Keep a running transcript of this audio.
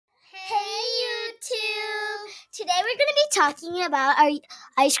Today we're going to be talking about our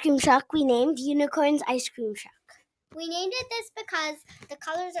ice cream truck we named Unicorn's Ice Cream Truck. We named it this because the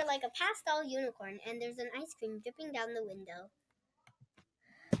colors are like a pastel unicorn and there's an ice cream dripping down the window.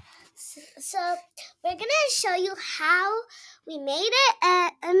 So we're going to show you how we made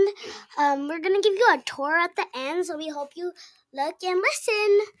it, and we're going to give you a tour at the end, so we hope you look and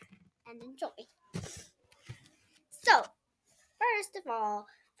listen And enjoy. So, first of all,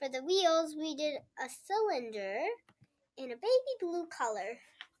 for the wheels, we did a cylinder in a baby blue color.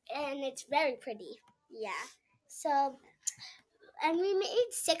 And it's very pretty. Yeah. So, and we made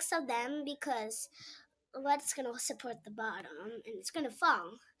 6 of them because what's going to support the bottom and it's going to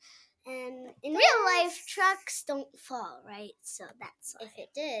fall. And in real life, trucks don't fall, right? So that's why. If it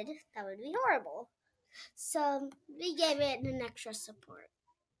did, that would be horrible. So we gave it an extra support.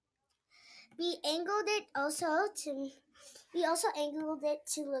 We angled it angled it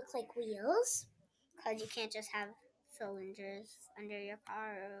to look like wheels. Because you can't just have cylinders under your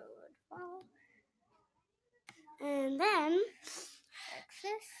car or it would fall. And then,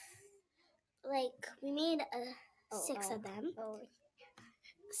 Like this. We made 6 of them.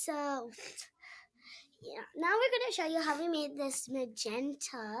 So, yeah. Now we're going to show you how we made this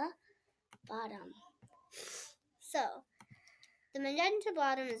magenta bottom. So, the magenta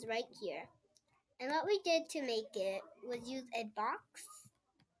bottom is right here. And what we did to make it was use a box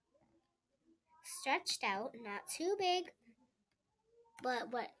stretched out, not too big,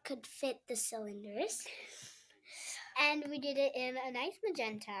 but what could fit the cylinders. And we did it in a nice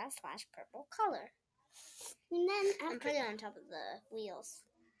magenta/purple color. And then put it on top of the wheels.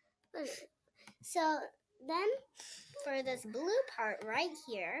 So then, for this blue part right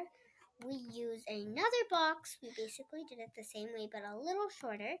here, we used another box. We basically did it the same way, but a little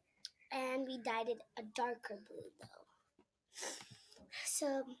shorter. And we dyed it a darker blue, though.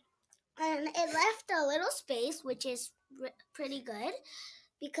 So, and it left a little space, which is pretty good,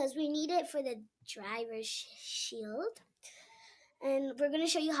 because we need it for the driver's shield. And we're going to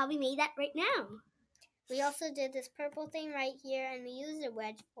show you how we made that right now. We also did this purple thing right here, and we used a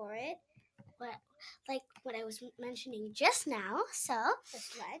wedge for it. Like what I was mentioning just now. So,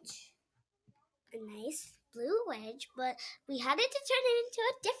 this wedge. A nice blue wedge, but we had it to turn it into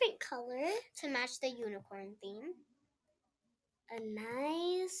a different color. To match the unicorn theme. A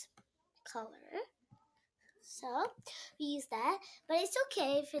nice color. So, we use that. But it's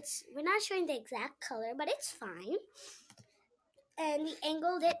okay if we're not showing the exact color, but it's fine. And we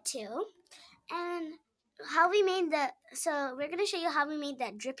angled it too. And how we made so we're going to show you how we made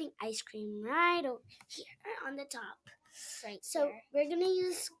that dripping ice cream right over here on the top. Right. So here. we're going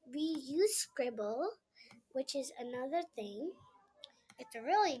to we use Scribble, which is another thing. It's a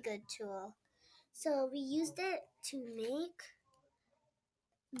really good tool. So we used it to make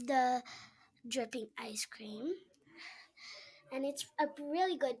the dripping ice cream. And it's a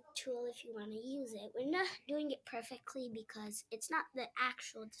really good tool if you want to use it. We're not doing it perfectly because it's not the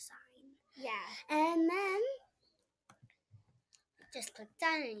actual design. Yeah. And then just click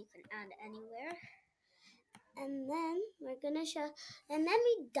done and you can add it anywhere. And then we're going to show, and then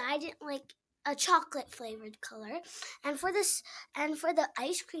we dyed it like a chocolate flavored color. And for the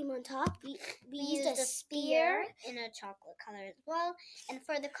ice cream on top, we used a spear in a chocolate color as well. And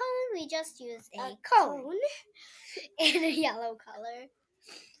for the cone, we just used a cone in a yellow color.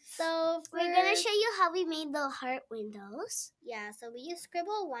 So we're going to show you how we made the heart windows. Yeah, so we used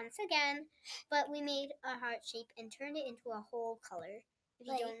Scribble once again, but we made a heart shape and turned it into a whole color. If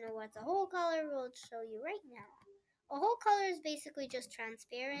you don't know what's a whole color, we'll show you right now. A whole color is basically just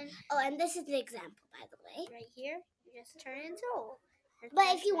transparent. Oh, and this is the example, by the way. Right here, you just turn it into whole.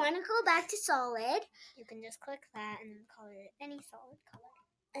 But if you want to go back to solid, you can just click that and then color it any solid color.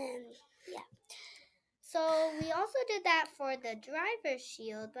 And yeah. So we also did that for the driver's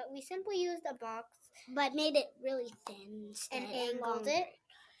shield, but we simply used a box. But made it really thin and angled it.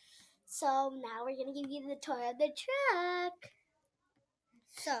 So now we're going to give you the tour of the truck.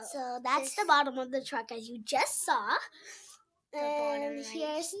 So that's the bottom of the truck, as you just saw. And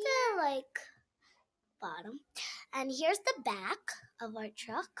here's the bottom. And here's the back of our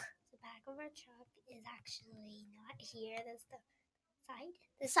truck. The back of our truck is actually not here. That's the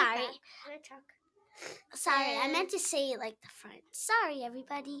side. Sorry. The back of our truck. Sorry, I meant to say it like the front. Sorry,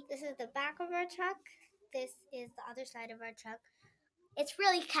 everybody. This is the back of our truck. This is the other side of our truck. It's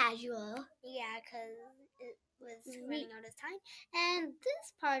really casual. Yeah, because it was running out of time. And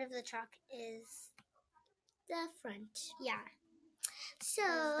this part of the truck is the front. Yeah. So,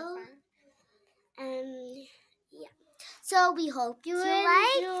 yeah. So we hope you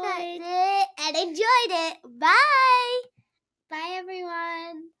liked it and enjoyed it. Bye. Bye,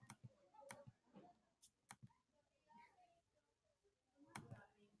 everyone.